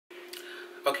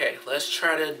Okay, let's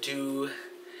try to do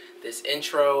this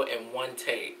intro in one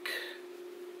take.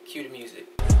 Cue the music.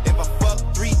 If I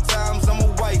fuck 3 times, I'm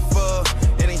a wifer.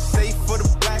 It ain't safe for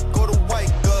the black or the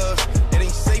white girls. It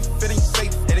ain't safe, it ain't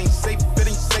safe, it ain't safe, it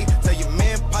ain't safe. Tell your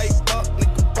man pipe up,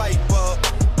 nigga pipe up.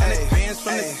 And advance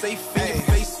from the safe in your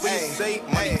face when you say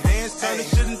money dance, turn the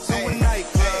shit into a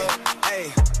nightclub.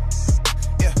 Hey,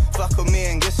 yeah, fuck with me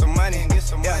and get some money and get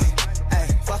some money. Hey,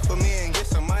 fuck with me and get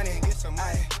some money and get some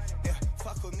money. Yeah,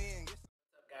 fuck with me and get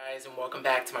Guys, and welcome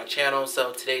back to my channel.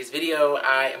 So today's video,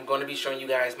 I am going to be showing you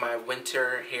guys my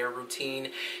winter hair routine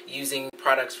using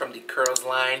products from the Curls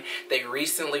line. They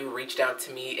recently reached out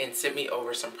to me and sent me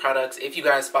over some products. If you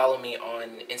guys follow me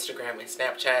on Instagram and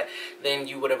Snapchat, then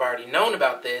you would have already known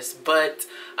about this. But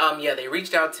yeah, they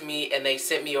reached out to me and they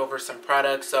sent me over some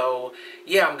products. So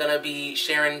yeah, I'm gonna be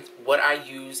sharing what I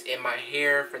use in my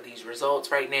hair for these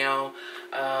results right now.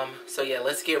 So yeah,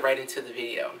 let's get right into the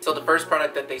video. So the first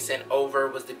product that they sent over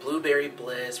was the Blueberry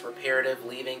Bliss Reparative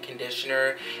Leave-In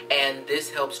Conditioner, and this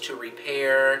helps to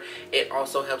repair. It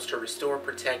also helps to restore,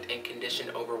 protect, and condition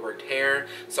overworked hair.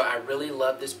 So I really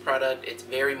love this product. It's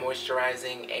very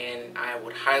moisturizing, and I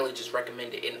would highly just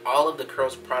recommend it. And all of the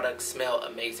Curls products smell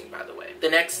amazing, by the way. The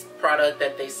next product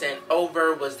that they sent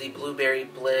over was the Blueberry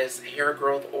Bliss Hair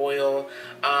Growth Oil.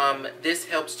 This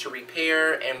helps to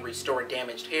repair and restore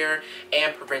damaged hair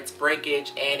and prevents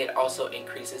breakage, and it also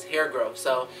increases hair growth.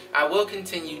 So I will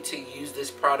continue to use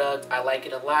this product. I like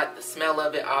it a lot. The smell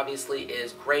of it obviously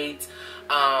is great.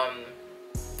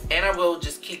 And I will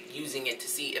just keep using it to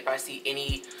see if I see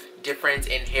any difference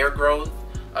in hair growth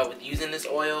with using this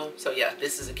oil. So yeah,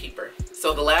 this is a keeper.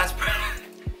 So the last product,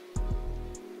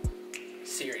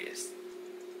 serious.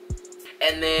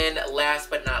 And then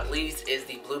last but not least is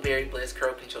the Blueberry Bliss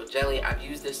Curl Control Jelly. I've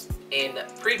used this in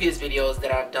previous videos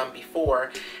that I've done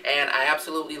before, and I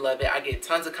absolutely love it. I get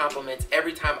tons of compliments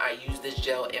every time I use this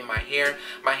gel in my hair.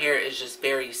 My hair is just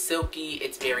very silky,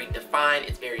 it's very defined,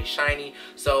 it's very shiny,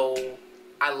 so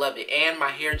I love it. And my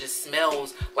hair just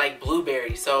smells like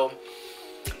blueberry, so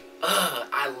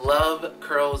I love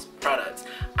Curls products.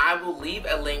 I will leave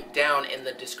a link down in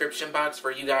the description box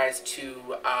for you guys to,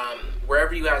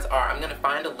 wherever you guys are, I'm going to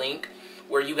find a link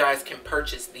where you guys can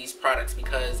purchase these products,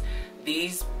 because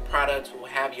these products will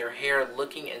have your hair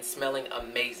looking and smelling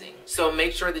amazing. So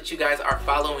make sure that you guys are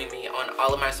following me on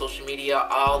all of my social media.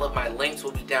 All of my links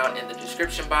will be down in the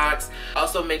description box.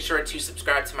 Also make sure to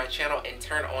subscribe to my channel and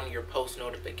turn on your post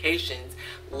notifications.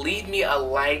 Leave me a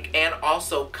like and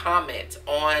also comment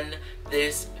on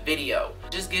this video.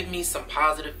 Just give me some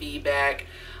positive feedback.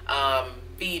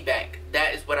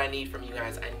 That is what I need from you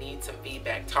guys. I need some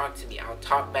feedback. Talk to me. I'll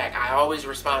talk back. I always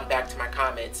respond back to my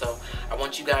comments, so I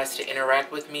want you guys to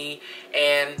interact with me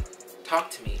and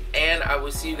talk to me. And I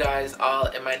will see you guys all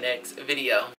in my next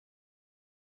video.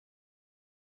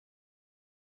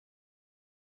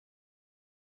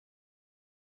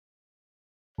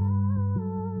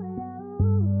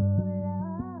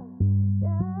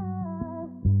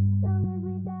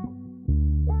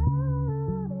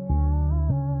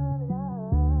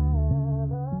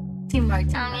 Team Martin,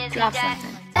 drop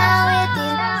something. Down with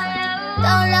these,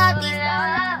 don't love these,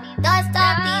 don't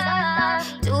stop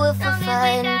these. Do it for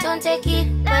fun, don't take it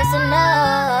personal.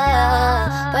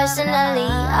 Personally,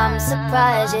 I'm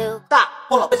surprised you. Stop,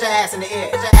 pull up, put your ass in the air.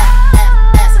 Put your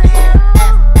ass in the air.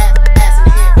 Ass in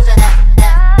the air. Put your ass in the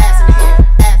air. Ass in the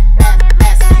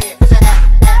air. Put your ass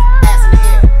in the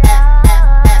air.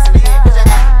 Ass in the air. Put your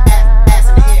ass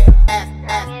in the air.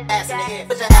 Ass in the air.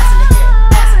 Put your